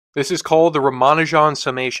This is called the Ramanujan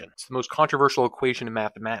summation. It's the most controversial equation in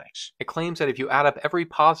mathematics. It claims that if you add up every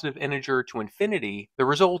positive integer to infinity, the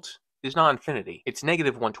result is not infinity. It's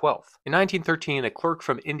negative 1/12. In 1913, a clerk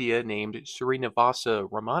from India named Srinivasa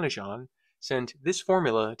Ramanujan sent this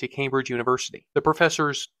formula to Cambridge University. The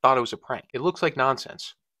professors thought it was a prank. It looks like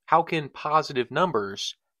nonsense. How can positive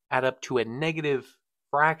numbers add up to a negative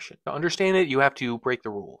fraction? To understand it, you have to break the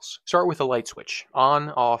rules. Start with a light switch. On,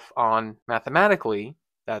 off, on. Mathematically,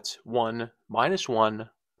 that's 1 minus 1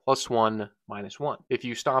 plus 1 minus 1. If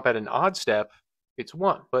you stop at an odd step, it's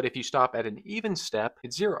 1. But if you stop at an even step,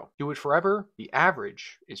 it's 0. Do it forever, the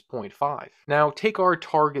average is 0.5. Now take our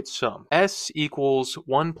target sum. S equals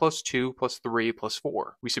 1 plus 2 plus 3 plus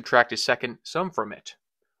 4. We subtract a second sum from it.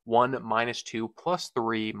 1 minus 2 plus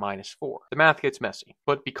 3 minus 4. The math gets messy.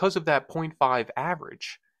 But because of that 0.5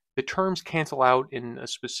 average, the terms cancel out in a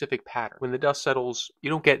specific pattern. When the dust settles, you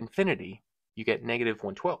don't get infinity. You get negative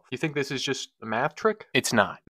 1/12. You think this is just a math trick? It's not.